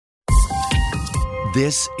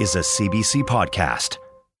This is a CBC podcast.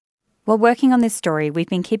 While working on this story, we've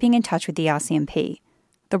been keeping in touch with the RCMP,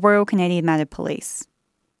 the Royal Canadian Mounted Police.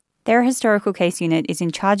 Their historical case unit is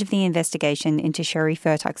in charge of the investigation into Sheree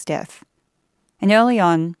Furtuck's death. And early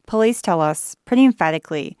on, police tell us, pretty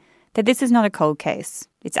emphatically, that this is not a cold case.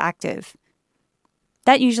 It's active.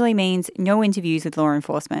 That usually means no interviews with law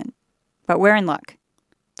enforcement. But we're in luck.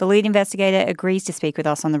 The lead investigator agrees to speak with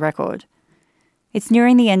us on the record. It's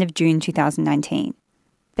nearing the end of June 2019.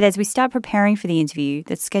 But as we start preparing for the interview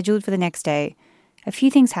that's scheduled for the next day, a few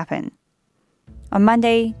things happen. On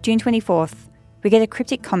Monday, June 24th, we get a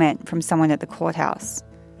cryptic comment from someone at the courthouse.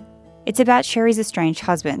 It's about Sheree's estranged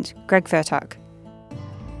husband, Greg Furtuck.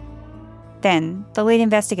 Then, the lead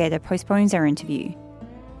investigator postpones our interview.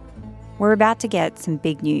 We're about to get some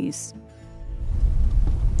big news.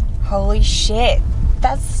 Holy shit.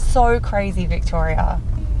 That's so crazy, Victoria.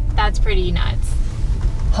 That's pretty nuts.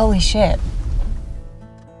 Holy shit.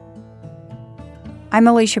 I'm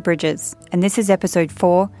Alicia Bridges, and this is episode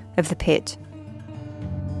 4 of The Pit.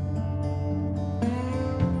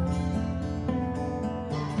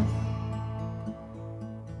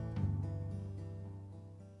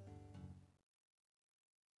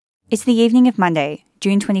 It's the evening of Monday,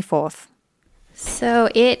 June 24th. So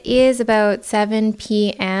it is about 7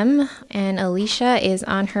 p.m. and Alicia is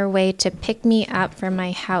on her way to pick me up from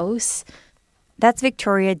my house. That's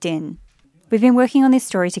Victoria Din. We've been working on this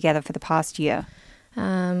story together for the past year.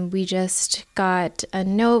 We just got a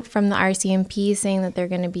note from the RCMP saying that they're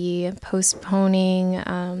going to be postponing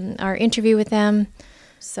our interview with them.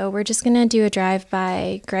 So we're just going to do a drive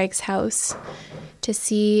by Greg's house to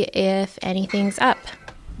see if anything's up.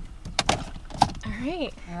 All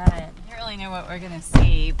right. I don't really know what we're going to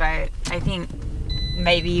see, but I think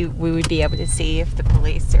maybe we would be able to see if the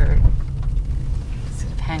police are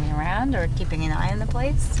sort of hanging around or keeping an eye on the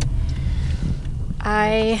place.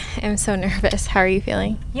 I am so nervous. How are you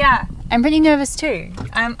feeling? Yeah, I'm pretty nervous too.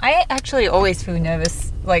 I actually always feel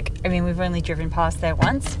nervous. We've only driven past there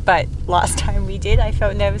once, but last time we did, I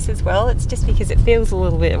felt nervous as well. It's just because it feels a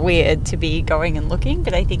little bit weird to be going and looking,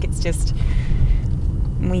 but I think it's just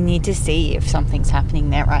we need to see if something's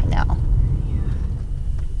happening there right now.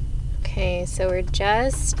 Okay, so we're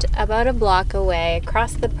just about a block away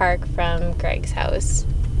across the park from Greg's house.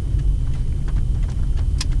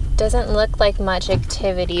 Doesn't look like much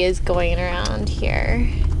activity is going around here.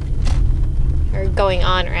 Or going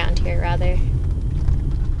on around here, rather.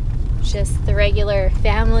 Just the regular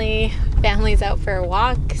families out for a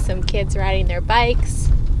walk, some kids riding their bikes.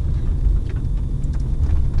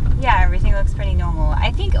 Yeah, everything looks pretty normal.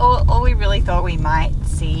 I think all we really thought we might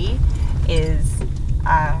see is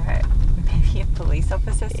maybe a police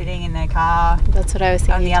officer sitting in their car. That's what I was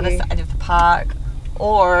thinking on the other too. side of the park.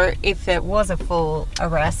 Or if it was a full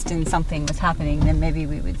arrest and something was happening, then maybe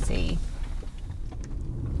we would see.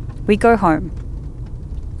 We go home.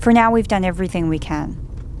 For now, we've done everything we can.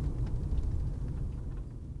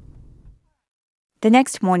 The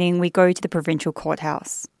next morning, we go to the provincial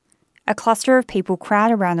courthouse. A cluster of people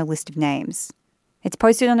crowd around a list of names. It's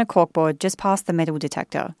posted on a corkboard just past the metal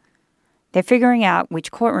detector. They're figuring out which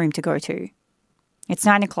courtroom to go to. It's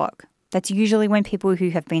 9 o'clock. That's usually when people who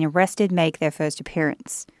have been arrested make their first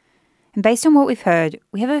appearance. And based on what we've heard,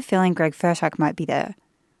 we have a feeling Greg Furtuck might be there.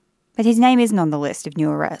 But his name isn't on the list of new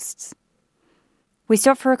arrests. We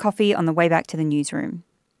stop for a coffee on the way back to the newsroom.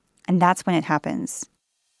 And that's when it happens.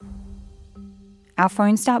 Our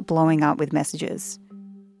phones start blowing up with messages.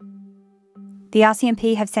 The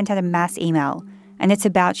RCMP have sent out a mass email, and it's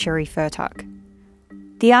about Sheree Furtuck.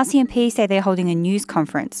 The RCMP say they're holding a news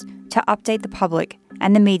conference to update the public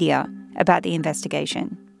and the media about the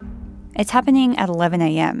investigation. It's happening at 11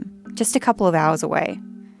 a.m, just a couple of hours away.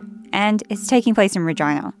 And it's taking place in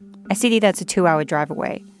Regina, a city that's a 2-hour drive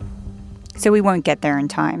away. So we won't get there in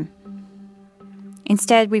time.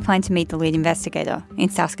 Instead, we plan to meet the lead investigator in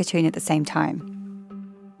Saskatoon at the same time.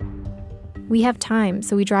 We have time,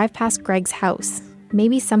 so we drive past Greg's house.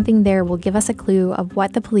 Maybe something there will give us a clue of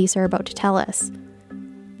what the police are about to tell us.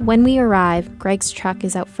 When we arrive, Greg's truck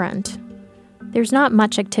is out front. There's not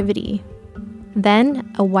much activity.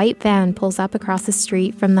 Then, a white van pulls up across the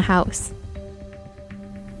street from the house.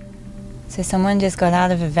 So someone just got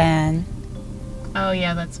out of a van. Oh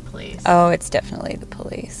yeah, that's police. Oh, it's definitely the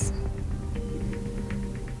police.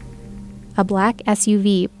 A black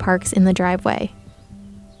SUV parks in the driveway.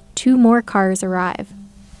 2 more cars arrive.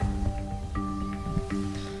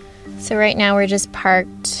 So right now we're just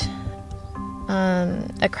parked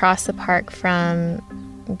across the park from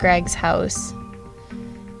Greg's house.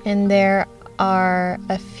 And there are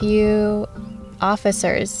a few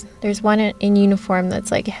officers There's one in uniform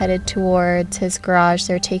that's like headed towards his garage.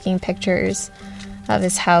 They're taking pictures of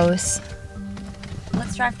his house.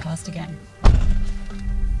 Let's drive past again.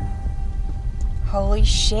 Holy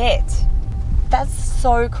shit. That's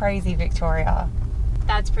so crazy, Victoria.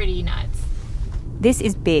 That's pretty nuts. This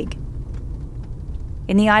is big.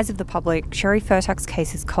 In the eyes of the public, Sheree Furtuck's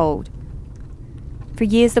case is cold. For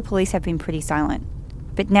years, the police have been pretty silent.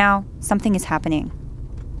 But now, something is happening.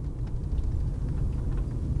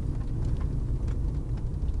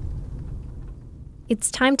 It's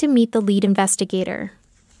time to meet the lead investigator.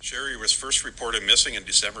 Sheree was first reported missing in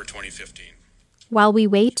December 2015. While we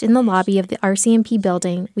wait in the lobby of the RCMP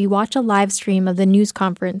building, we watch a live stream of the news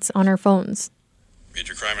conference on our phones.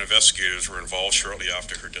 Major crime investigators were involved shortly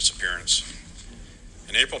after her disappearance.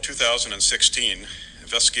 In April 2016,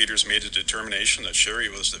 investigators made a determination that Sheree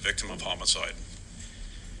was the victim of homicide.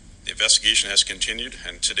 The investigation has continued,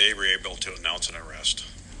 and today we're able to announce an arrest.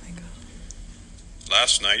 Oh my God.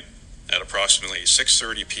 Last night, at approximately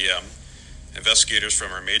 6:30 p.m., investigators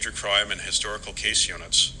from our major crime and historical case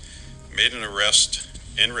units made an arrest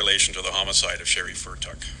in relation to the homicide of Sheree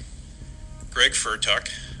Furtuck. Greg Furtuck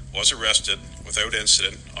was arrested without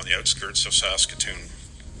incident on the outskirts of Saskatoon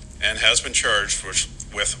and has been charged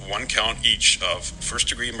with one count each of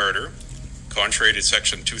first-degree murder, contrary to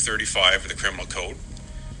Section 235 of the Criminal Code,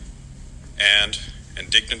 and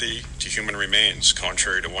indignity to human remains,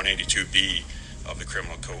 contrary to 182B of the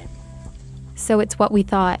Criminal Code. So it's what we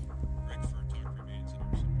thought.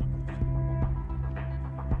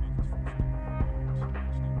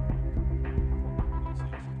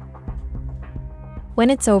 When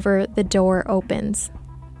it's over, the door opens.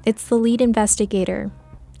 It's the lead investigator,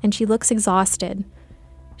 and she looks exhausted.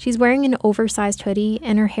 She's wearing an oversized hoodie,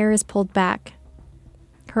 and her hair is pulled back.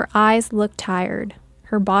 Her eyes look tired.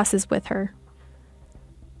 Her boss is with her.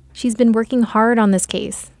 She's been working hard on this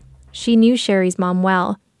case. She knew Sheree's mom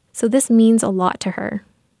well, so this means a lot to her.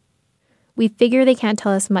 We figure they can't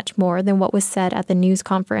tell us much more than what was said at the news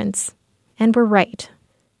conference. And we're right.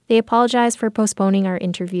 They apologized for postponing our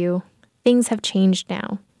interview. Things have changed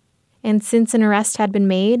now. And since an arrest had been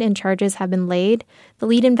made and charges have been laid, the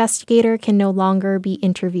lead investigator can no longer be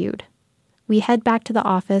interviewed. We head back to the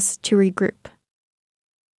office to regroup.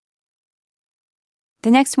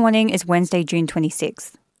 The next morning is Wednesday, June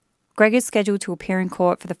 26th. Greg is scheduled to appear in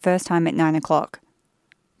court for the first time at 9 o'clock.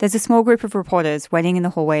 There's a small group of reporters waiting in the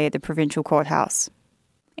hallway at the provincial courthouse.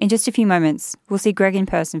 In just a few moments, we'll see Greg in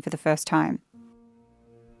person for the first time.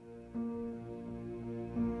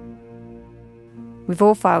 We've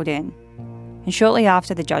all filed in, and shortly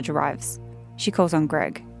after the judge arrives, she calls on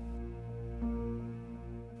Greg.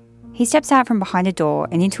 He steps out from behind a door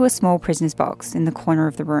and into a small prisoner's box in the corner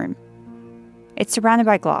of the room. It's surrounded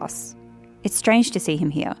by glass. It's strange to see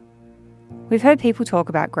him here. We've heard people talk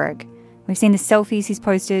about Greg. We've seen the selfies he's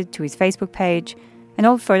posted to his Facebook page and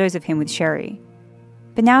old photos of him with Sheree.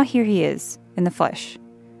 But now here he is, in the flesh.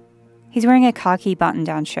 He's wearing a khaki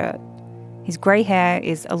button-down shirt. His grey hair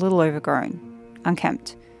is a little overgrown,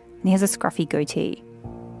 unkempt, and he has a scruffy goatee.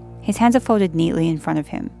 His hands are folded neatly in front of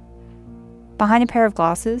him. Behind a pair of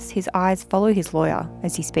glasses, his eyes follow his lawyer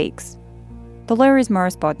as he speaks. The lawyer is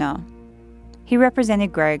Maurice Bodnar. He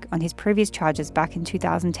represented Greg on his previous charges back in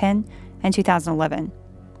 2010 and 2011.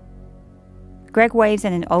 Greg waves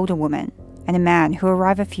at an older woman and a man who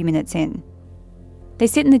arrive a few minutes in. They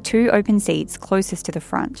sit in the two open seats closest to the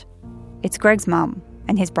front. It's Greg's mum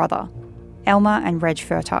and his brother, Elmer and Reg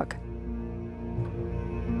Furtuck.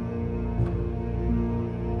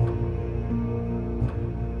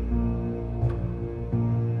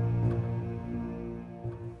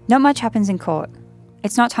 Not much happens in court.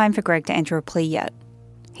 It's not time for Greg to enter a plea yet.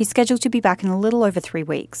 He's scheduled to be back in a little over 3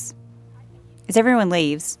 weeks. As everyone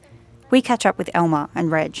leaves, we catch up with Elmer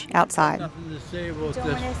and Reg outside. Nothing to say about this.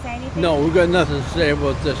 Want to say anything? No, we've got nothing to say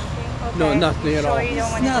about this. Okay. No, nothing at all. Sure you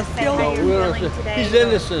don't want to just say how No, you're we don't feeling say- today? He's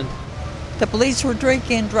innocent. The police were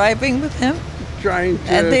drinking and driving with him. Trying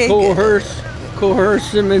And to they-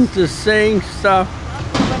 coerce him into saying stuff.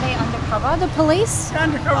 Were they undercover, the police?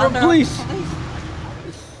 Undercover police.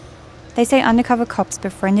 They say undercover cops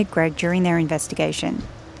befriended Greg during their investigation.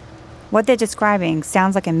 What they're describing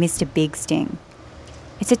sounds like a Mr. Big sting.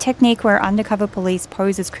 It's a technique where undercover police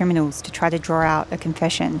pose as criminals to try to draw out a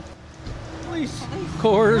confession. Police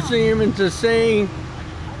coercing him into saying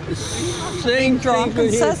drunk things when and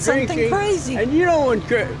he said was something drinking. crazy. And you know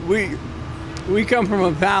when we come from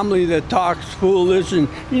a family that talks foolish, and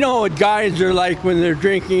you know what guys are like when they're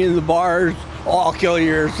drinking in the bars. Oh, I'll kill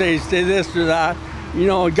you, or say this or that. You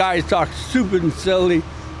know, guys talk stupid and silly.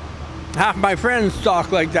 Half my friends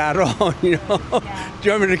talk like that. Oh, you know, do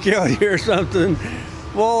you want me to kill you or something?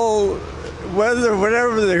 Well,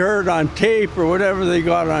 whatever they heard on tape or whatever they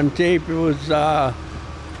got on tape, it's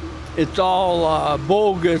all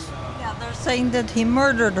bogus. Yeah, they're saying that he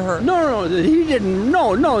murdered her. No, that he didn't.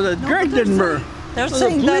 No, that Greg didn't murder. They're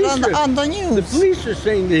saying that on the news. The police are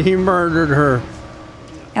saying that he murdered her.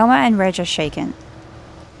 Elma and Reg are shaken.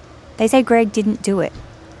 They say Greg didn't do it,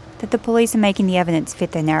 that the police are making the evidence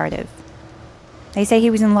fit their narrative. They say he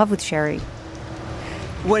was in love with Sheree.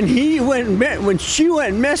 When she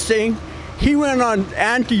went missing, he went on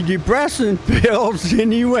antidepressant pills,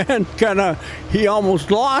 and he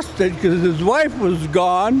almost lost it because his wife was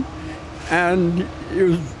gone, and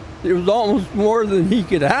it was almost more than he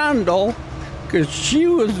could handle because she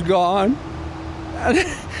was gone,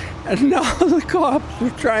 and now the cops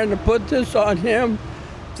are trying to put this on him,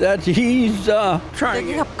 that he's trying.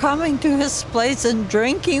 They kept coming to his place and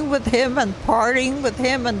drinking with him and partying with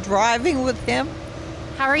him and driving with him.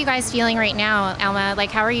 How are you guys feeling right now, Elma?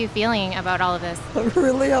 Like, how are you feeling about all of this? I'm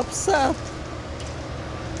really upset.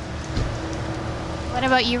 What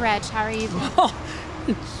about you, Reg? How are you feeling? Well,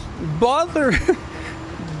 it's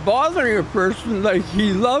bothering a person. Like,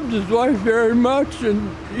 he loved his wife very much,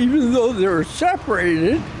 and even though they were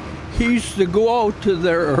separated, he used to go out to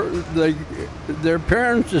their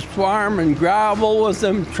parents' farm and gravel with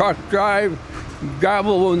them, truck drive,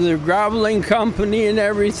 gravel with their graveling company and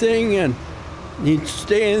everything, and he'd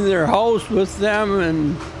stay in their house with them,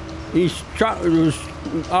 and was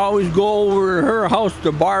always go over to her house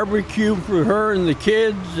to barbecue for her and the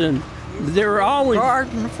kids, and they were always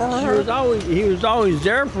garden for her. He was always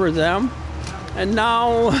there for them, and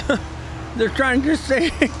now they're trying to say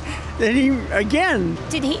that he again.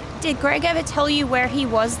 Did Greg ever tell you where he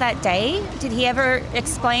was that day? Did he ever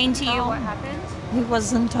explain to you what happened? He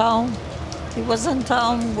was in town. He was in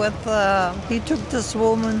town with, he took this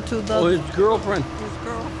woman to his girlfriend. His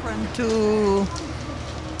girlfriend to...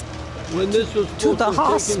 When this was to the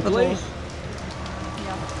hospital. Place?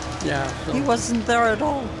 Yeah. So. He wasn't there at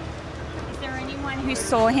all. Is there anyone who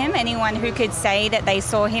saw him? Anyone who could say that they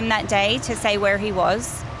saw him that day to say where he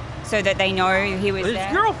was, so that they know he was there?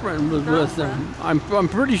 His girlfriend was with him. I'm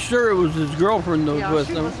pretty sure it was his girlfriend that was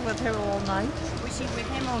with him. She was with him all night. Was she with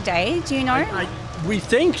him all day? Do you know? We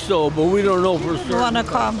think so, but we don't know for certain. She didn't want to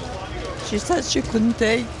come. She said she couldn't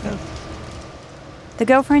take it. The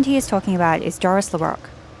girlfriend he is talking about is Doris LaRocque.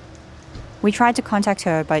 We tried to contact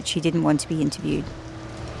her, but she didn't want to be interviewed.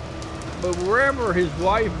 But wherever his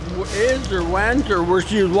wife is or went or where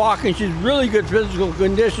she was walking, she's really good physical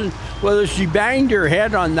condition, whether she banged her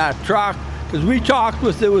head on that truck, because we talked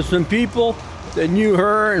with some people that knew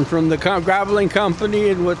her and from the graveling company,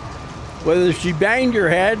 and whether she banged her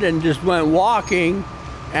head and just went walking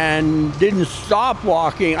and didn't stop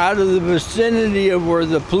walking out of the vicinity of where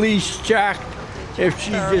the police checked, if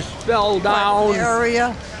she just fell down,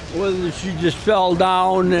 whether she just fell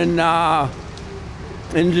down and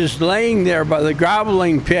just laying there by the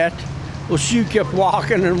graveling pit. Well, she kept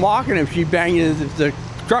walking and walking. If she banged it, if the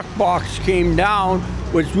truck box came down,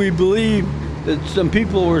 which we believe that some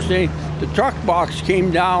people were saying the truck box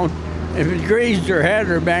came down, if it grazed her head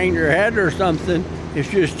or banged her head or something,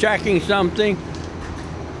 if she was checking something,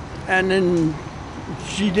 and then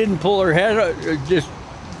she didn't pull her head up, just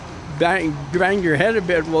banged her head a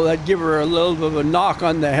bit, well, that'd give her a little bit of a knock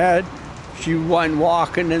on the head. She went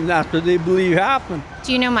walking, and that's what they believe happened.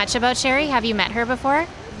 Do you know much about Sheree? Have you met her before?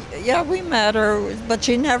 Yeah, we met her, but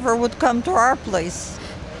she never would come to our place.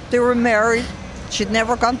 They were married. She'd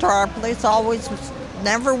never come to our place,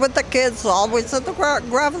 never with the kids, always at the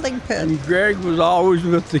graveling pit. And Greg was always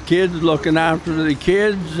with the kids, looking after the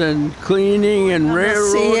kids and cleaning and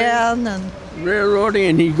railroading.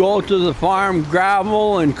 And he'd go to the farm,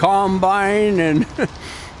 gravel and combine, and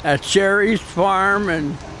at Sheree's farm,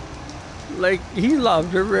 and he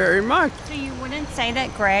loved her very much. So you wouldn't say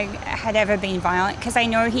that Greg had ever been violent? Because I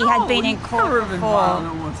know he had been in court never before. Been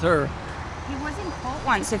violent with her. He was in court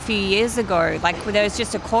once a few years ago. There was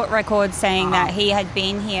just a court record saying that he had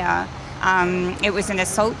been here. It was an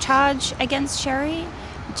assault charge against Sheree.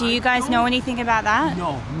 Do you guys know anything about that?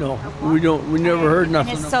 No, we don't. We never heard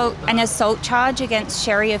nothing. An assault charge against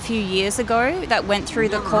Sheree a few years ago that went through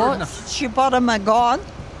the courts. She bought him a gun.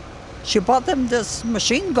 She bought him this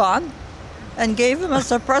machine gun and gave him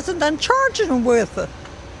as a present and charged him with it.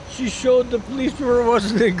 She showed the police where it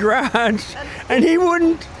was in the garage, and he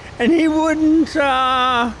wouldn't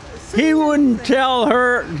tell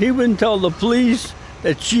the police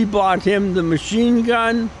that she bought him the machine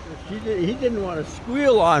gun. He didn't want to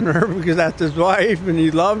squeal on her because that's his wife and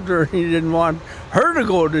he loved her and he didn't want her to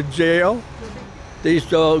go to jail. they used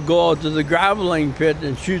to go out to the graveling pit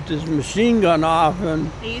and shoot this machine gun off.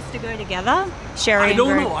 And They used to go together? Sheree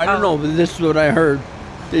I don't know, but this is what I heard.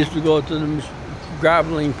 They used to go out to the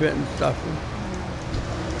graveling pit and stuff.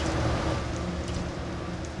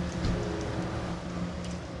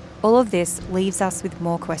 All of this leaves us with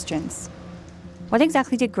more questions. What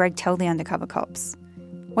exactly did Greg tell the undercover cops?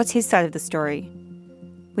 What's his side of the story?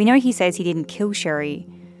 We know he says he didn't kill Sheree,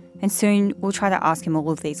 and soon we'll try to ask him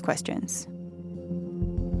all of these questions.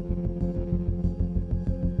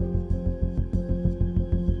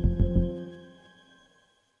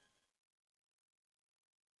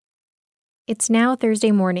 It's now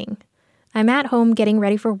Thursday morning. I'm at home getting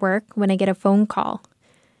ready for work when I get a phone call.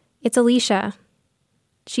 It's Alicia.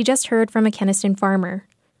 She just heard from a Kenniston farmer.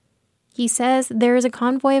 He says there is a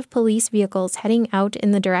convoy of police vehicles heading out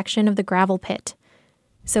in the direction of the gravel pit.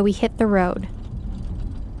 So we hit the road.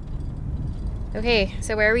 Okay,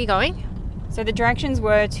 so where are we going? So the directions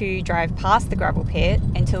were to drive past the gravel pit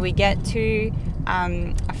until we get to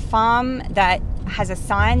a farm that has a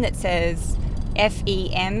sign that says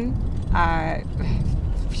FEM,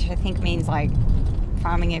 which I think means like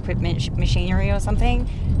farming equipment machinery or something.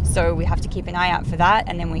 So we have to keep an eye out for that,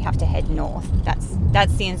 and then we have to head north.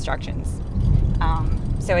 That's the instructions.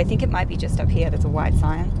 So I think it might be just up here. There's a white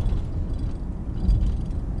sign.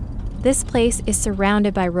 This place is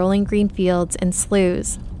surrounded by rolling green fields and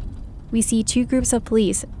sloughs. We see two groups of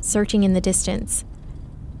police searching in the distance.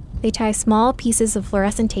 They tie small pieces of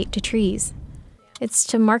fluorescent tape to trees. It's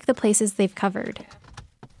to mark the places they've covered.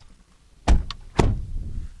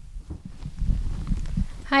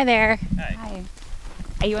 Hi there. Hi.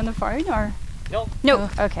 Are you on the phone or? No. No.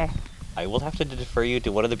 Okay. I will have to defer you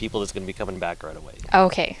to one of the people that's going to be coming back right away.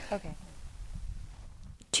 Okay.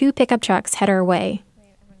 Two pickup trucks head our way.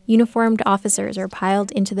 Uniformed officers are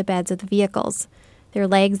piled into the beds of the vehicles, their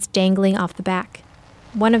legs dangling off the back.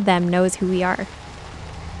 One of them knows who we are.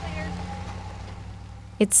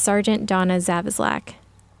 It's Sergeant Donna Zavislak.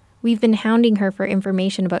 We've been hounding her for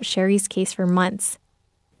information about Sheree's case for months,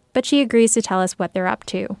 but she agrees to tell us what they're up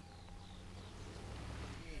to.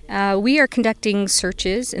 We are conducting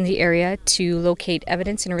searches in the area to locate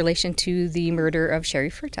evidence in relation to the murder of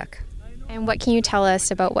Sheree Furtuck. And what can you tell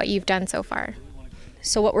us about what you've done so far?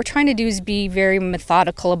 So what we're trying to do is be very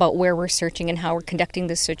methodical about where we're searching and how we're conducting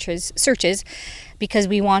the searches because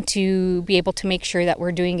we want to be able to make sure that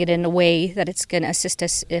we're doing it in a way that it's going to assist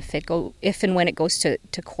us if and when it goes to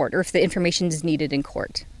court, or if the information is needed in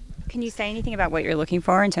court. Can you say anything about what you're looking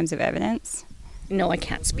for in terms of evidence? No, I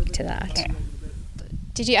can't speak to that. Okay.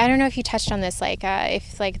 I don't know if you touched on this,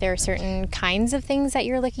 if there are certain kinds of things that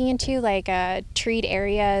you're looking into, like treed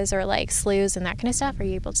areas or like sloughs and that kind of stuff. Are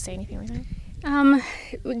you able to say anything like that?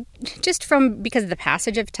 Just because of the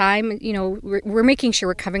passage of time, we're making sure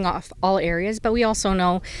we're covering off all areas, but we also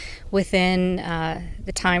know within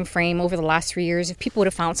the time frame over the last 3 years, if people would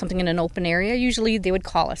have found something in an open area, usually they would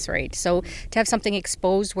call us, right? So to have something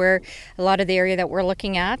exposed where a lot of the area that we're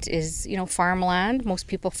looking at is, farmland, most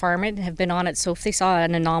people farm it and have been on it, so if they saw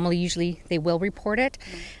an anomaly, usually they will report it.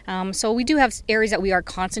 So we do have areas that we are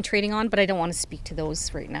concentrating on, but I don't want to speak to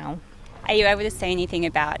those right now. Are you able to say anything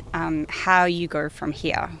about how you go from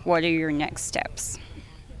here? What are your next steps?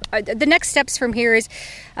 The next steps from here is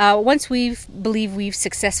once we believe we've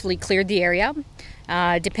successfully cleared the area,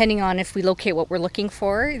 depending on if we locate what we're looking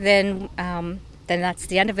for, then that's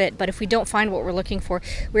the end of it. But if we don't find what we're looking for,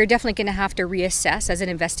 we're definitely going to have to reassess as an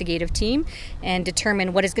investigative team and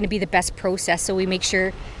determine what is going to be the best process, so we make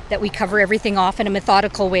sure that we cover everything off in a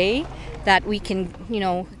methodical way, that we can,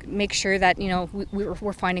 make sure that,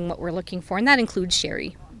 we're finding what we're looking for, and that includes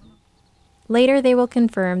Sheree. Later, they will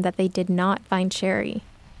confirm that they did not find Sheree.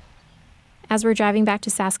 As we're driving back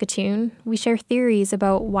to Saskatoon, we share theories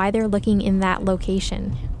about why they're looking in that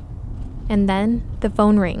location. And then the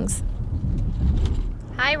phone rings.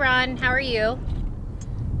 Hi, Ron. How are you?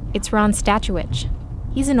 It's Ron Statuich.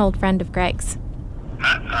 He's an old friend of Greg's.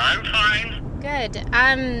 I'm fine. Good.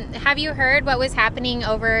 Have you heard what was happening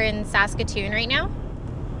over in Saskatoon right now?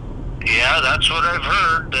 Yeah, that's what I've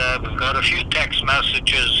heard. We've got a few text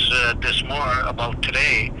messages this morning about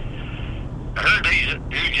today. I heard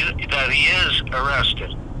that he is arrested.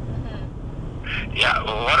 Mm-hmm. Yeah,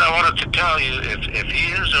 well, what I wanted to tell you, if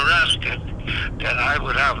he is arrested, then I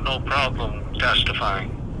would have no problem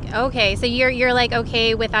testifying. Okay, so you're like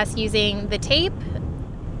okay with us using the tape?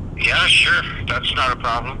 Yeah, sure. That's not a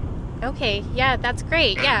problem. Okay, yeah, that's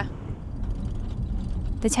great, yeah.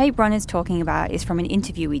 The tape Ron is talking about is from an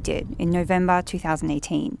interview we did in November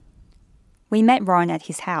 2018. We met Ron at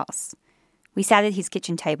his house. We sat at his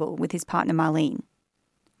kitchen table with his partner Marlene.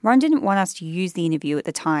 Ron didn't want us to use the interview at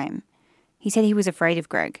the time, He said he was afraid of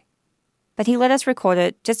Greg, but he let us record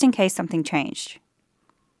it just in case something changed.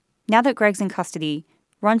 Now that Greg's in custody,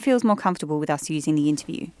 Ron feels more comfortable with us using the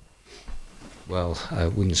interview. Well, I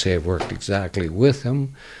wouldn't say I've worked exactly with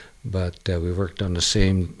him, but we worked on the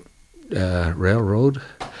same railroad.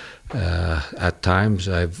 At times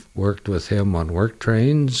I've worked with him on work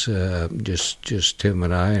trains, just him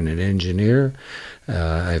and I and an engineer.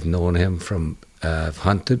 I've known him from, I've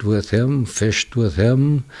hunted with him, fished with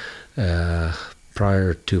him.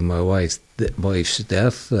 Prior to my wife's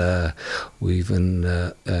death, we even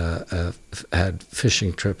had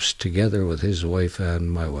fishing trips together with his wife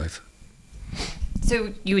and my wife.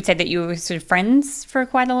 So you would say that you were sort of friends for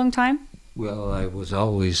quite a long time? Well, I was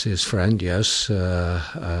always his friend, yes.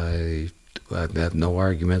 I've had no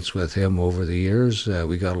arguments with him over the years.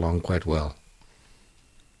 We got along quite well.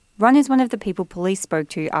 Ron is one of the people police spoke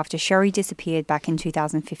to after Sheree disappeared back in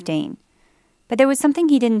 2015. But there was something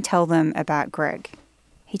he didn't tell them about Greg.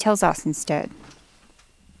 He tells us instead.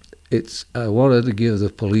 I wanted to give the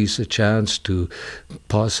police a chance to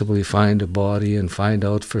possibly find a body and find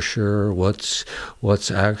out for sure what's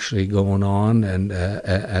actually going on.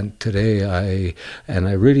 And today I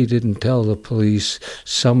really didn't tell the police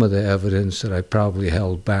some of the evidence that I probably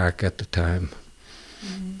held back at the time.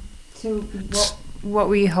 Mm-hmm. So what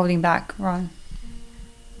were you holding back, Ron?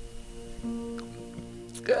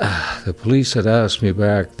 The police had asked me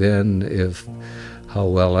back then how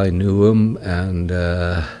well I knew him, and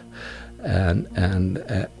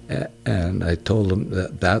I told them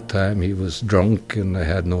that time he was drunk and I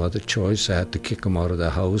had no other choice. I had to kick him out of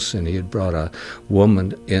the house, and he had brought a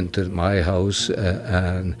woman into my house,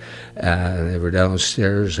 and they were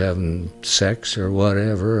downstairs having sex or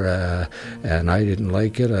whatever, and I didn't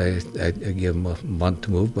like it. I gave him a month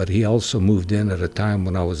to move, but he also moved in at a time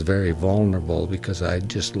when I was very vulnerable because I had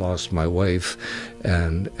just lost my wife,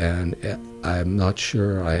 and I'm not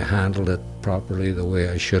sure I handled it properly the way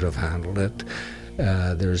I should have handled it.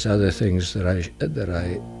 There's other things that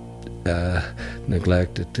I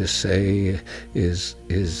neglected to say. Is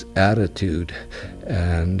his attitude,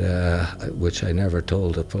 and which I never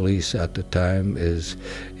told the police at the time, is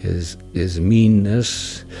his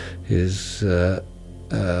meanness, his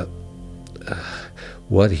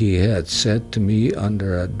what he had said to me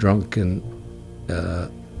under a drunken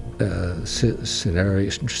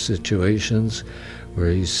situations,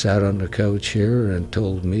 where he sat on the couch here and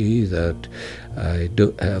told me that I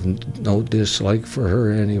have no dislike for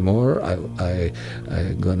her anymore. I'm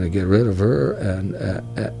going to get rid of her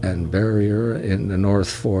and bury her in the North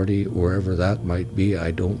 40, wherever that might be,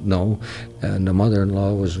 I don't know. And the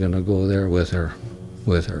mother-in-law was going to go there with her,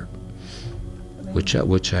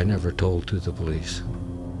 which I never told to the police.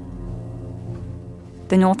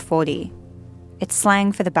 The North 40. It's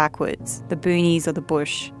slang for the backwoods, the boonies or the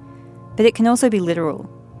bush. But it can also be literal.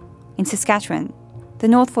 In Saskatchewan, the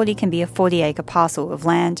North 40 can be a 40-acre parcel of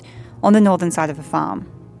land on the northern side of a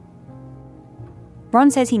farm. Ron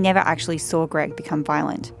says he never actually saw Greg become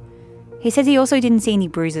violent. He says he also didn't see any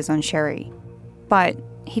bruises on Sheree. But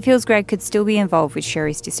he feels Greg could still be involved with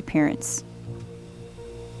Sheree's disappearance.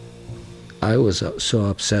 I was so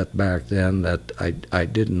upset back then that I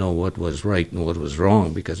didn't know what was right and what was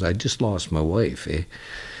wrong, because I just lost my wife,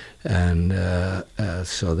 And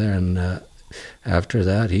so then after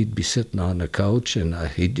that, he'd be sitting on the couch and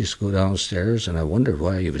he'd just go downstairs, and I wondered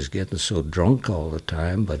why he was getting so drunk all the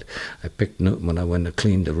time. But I picked up, when I went to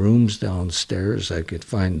clean the rooms downstairs, I could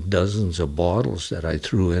find dozens of bottles that I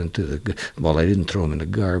threw into well, I didn't throw them in the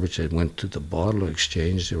garbage. I went to the bottle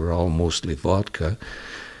exchange. They were all mostly vodka.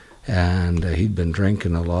 And he'd been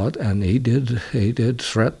drinking a lot, and he did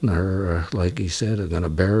threaten her, like he said, I'm going to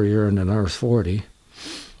bury her in the North 40.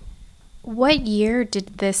 What year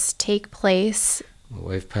did this take place? My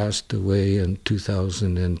wife passed away in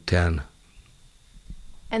 2010.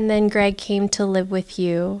 And then Greg came to live with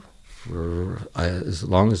you. As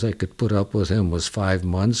long as I could put up with him was 5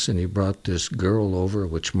 months, and he brought this girl over,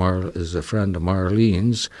 which is a friend of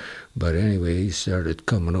Marlene's. But anyway, he started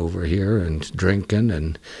coming over here and drinking,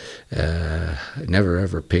 and never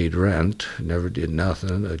ever paid rent, never did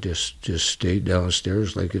nothing. I just stayed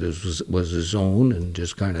downstairs like it was his own, and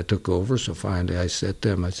just kind of took over. So finally I said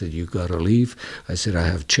to him, I said, you got to leave. I said, I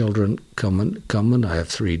have children coming. I have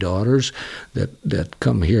 3 daughters that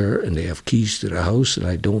come here, and they have keys to the house, and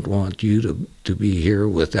I don't want you to be here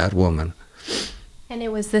with that woman. And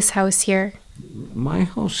it was this house here? My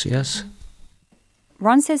house, yes.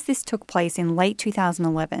 Ron says this took place in late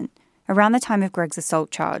 2011, around the time of Greg's assault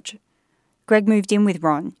charge. Greg moved in with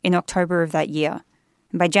Ron in October of that year,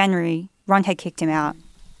 and by January, Ron had kicked him out.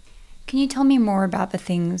 Can you tell me more about the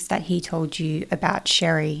things that he told you about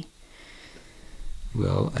Sheree?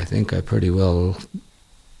 Well, I think I pretty well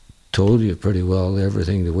told you pretty well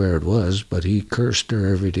everything to where it was, but he cursed her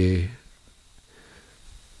every day.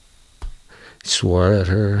 Swore at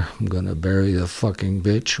her, I'm gonna bury the fucking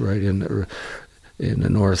bitch right in the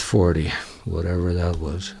North 40, whatever that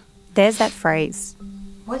was. There's that phrase.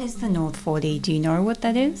 What is the North 40? Do you know what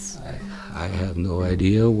that is? I have no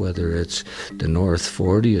idea whether it's the North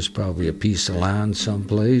 40 is probably a piece of land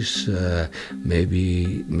someplace,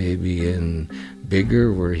 maybe in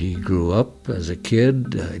Bigger where he grew up as a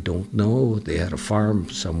kid. I don't know. They had a farm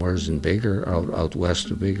somewhere in Bigger, out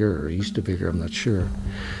west of Bigger or east of Bigger, I'm not sure.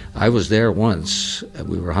 I was there once.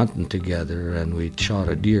 We were hunting together and we shot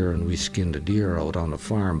a deer and we skinned a deer out on the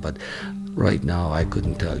farm, but right now I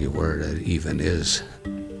couldn't tell you where it even is.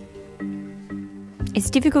 It's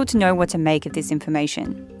difficult to know what to make of this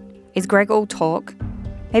information. Is Greg all talk?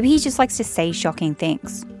 Maybe he just likes to say shocking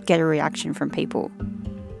things, get a reaction from people.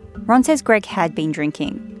 Ron says Greg had been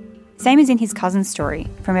drinking, same as in his cousin's story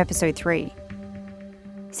from episode 3.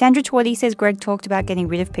 Sandra Twardy says Greg talked about getting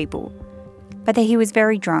rid of people, but that he was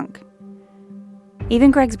very drunk.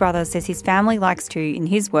 Even Greg's brother says his family likes to, in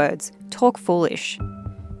his words, talk foolish.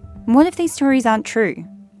 And what if these stories aren't true,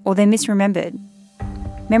 or they're misremembered?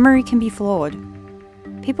 Memory can be flawed.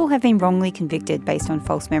 People have been wrongly convicted based on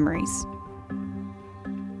false memories.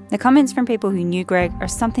 The comments from people who knew Greg are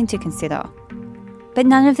something to consider. But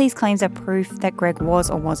none of these claims are proof that Greg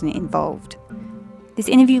was or wasn't involved. This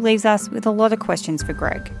interview leaves us with a lot of questions for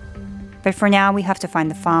Greg. But for now, we have to find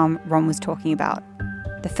the farm Ron was talking about,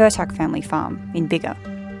 the Furtak family farm in Bigger.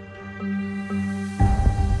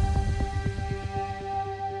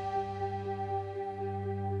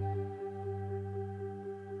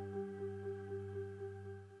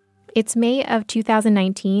 It's May of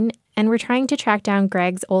 2019, and we're trying to track down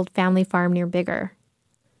Greg's old family farm near Bigger.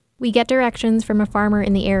 We get directions from a farmer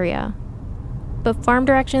in the area, but farm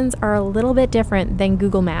directions are a little bit different than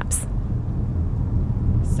Google Maps.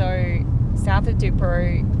 So, south of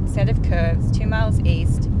Dupro, set of curves, 2 miles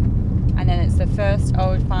east, and then it's the first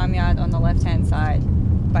old farmyard on the left-hand side.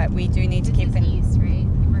 But we do need to keep an east, right?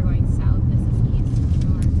 If we're going south, this is east.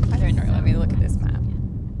 North. I don't know. Let me look at this map.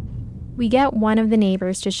 We get one of the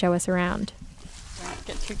neighbors to show us around. Don't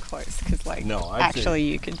get too close, because no, actually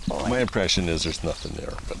you could fall. My impression is there's nothing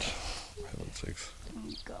there, but for heaven's sakes.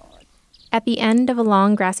 Oh God. At the end of a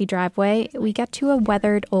long grassy driveway, we get to a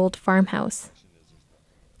weathered old farmhouse.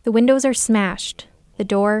 The windows are smashed, the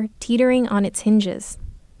door teetering on its hinges.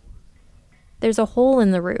 There's a hole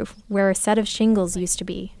in the roof where a set of shingles used to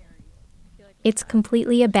be. It's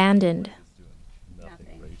completely abandoned.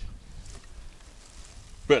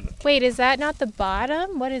 But Wait, is that not the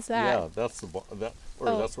bottom? What is that? yeah, that's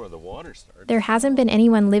that's where the water starts. There hasn't been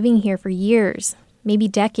anyone living here for years, maybe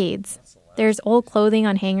decades. There's old clothing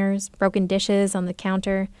on hangers, broken dishes on the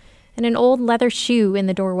counter, and an old leather shoe in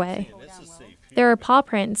the doorway. There are paw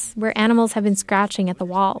prints where animals have been scratching at the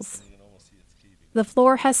walls. The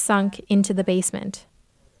floor has sunk into the basement.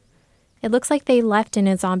 It looks like they left in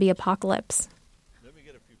a zombie apocalypse.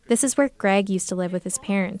 This is where Greg used to live with his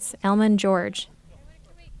parents, Elma and George.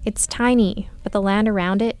 It's tiny, but the land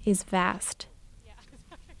around it is vast.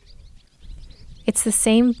 It's the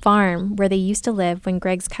same farm where they used to live when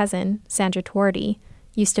Greg's cousin, Sandra Twardy,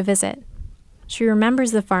 used to visit. She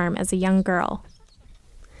remembers the farm as a young girl.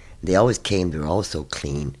 They always came, they were all so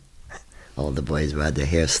clean. All the boys had their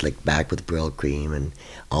hair slicked back with Brill cream and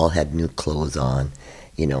all had new clothes on,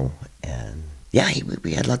 you know. And yeah,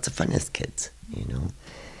 we had lots of fun as kids, you know.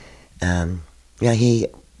 Yeah, he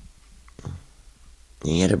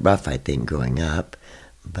had it rough, I think, growing up.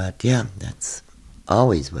 But yeah, that's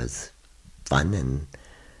always was fun and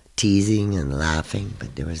teasing and laughing,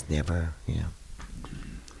 but there was never, you know.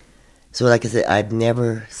 So like I said, I've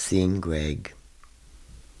never seen Greg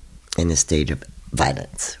in a state of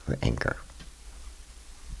violence or anger.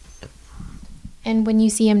 And when you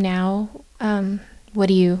see him now, what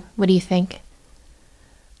do you think?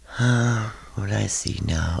 What I see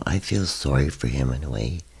now, I feel sorry for him in a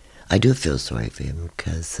way. I do feel sorry for him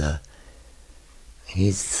because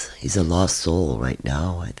he's a lost soul right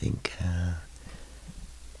now, I think.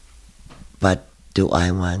 But do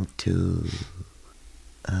I want to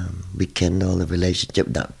rekindle the relationship?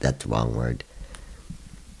 No, that's the wrong word.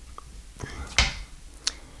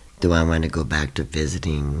 Do I want to go back to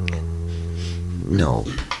visiting? No.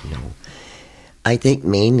 I think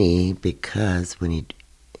mainly because when he'd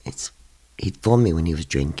phone me when he was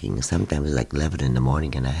drinking. Sometimes it was like 11 in the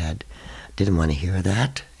morning, and I didn't want to hear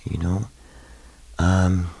that, you know.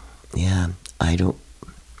 Yeah, I don't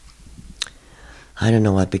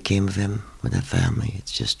know what became of him with that family.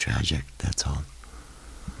 It's just tragic. That's all,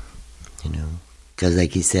 you know. Because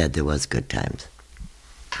like he said, there was good times.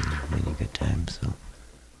 Many good times, so.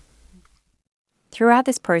 Throughout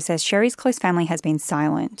this process, Sheree's close family has been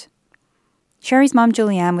silent. Sheree's mum,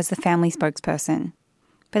 Julianne, was the family spokesperson.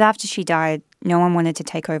 But after she died, no one wanted to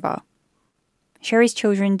take over. Sheree's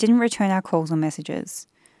children didn't return our calls or messages,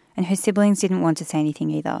 and her siblings didn't want to say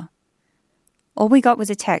anything either. All we got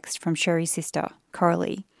was a text from Sheree's sister,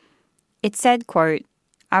 Coralie. It said, quote,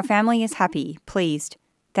 "Our family is happy, pleased,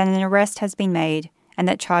 that an arrest has been made and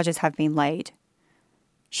that charges have been laid."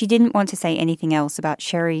 She didn't want to say anything else about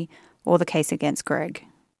Sheree or the case against Greg.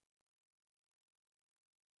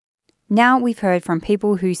 Now we've heard from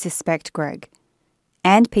people who suspect Greg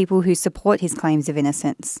and people who support his claims of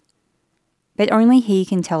innocence. But only he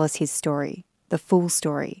can tell us his story, the full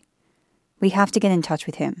story. We have to get in touch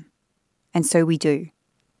with him. And so we do.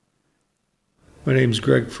 My name's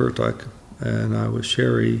Greg Furtak, and I was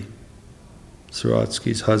Sheree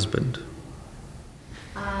Sorotsky's husband.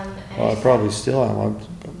 I probably still am.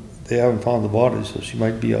 They haven't found the body, so she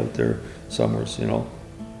might be out there somewhere, you know.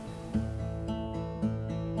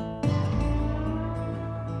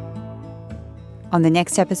 On the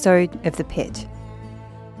next episode of The Pit.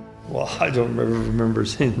 Well, I don't remember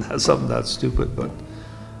saying something that stupid, but...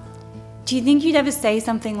 Do you think you'd ever say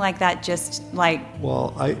something like that, just like...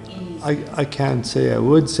 Well, I can't say I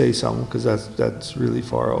would say something, because that's really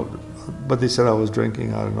far out. But they said I was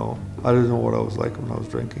drinking, I don't know. I didn't know what I was like when I was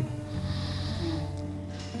drinking.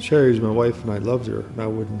 Sheree's my wife, and I loved her, and I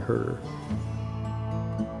wouldn't hurt her.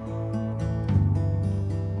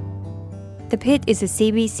 The Pit is a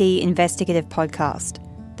CBC investigative podcast.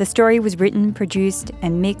 The story was written, produced,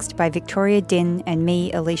 and mixed by Victoria Din and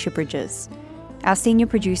me, Alicia Bridges. Our senior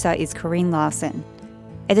producer is Corrine Larson.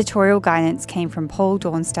 Editorial guidance came from Paul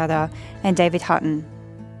Dornstadter and David Hutton.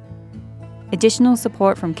 Additional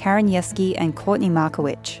support from Karen Yeski and Courtney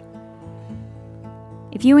Markowicz.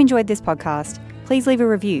 If you enjoyed this podcast, please leave a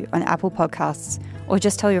review on Apple Podcasts or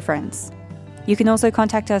just tell your friends. You can also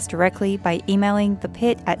contact us directly by emailing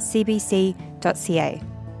thepit@cbc.ca.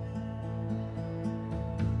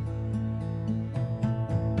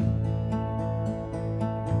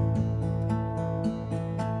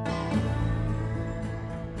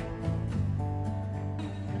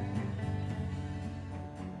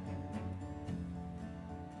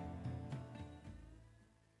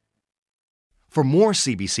 For more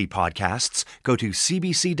CBC podcasts, go to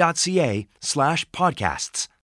cbc.ca/podcasts.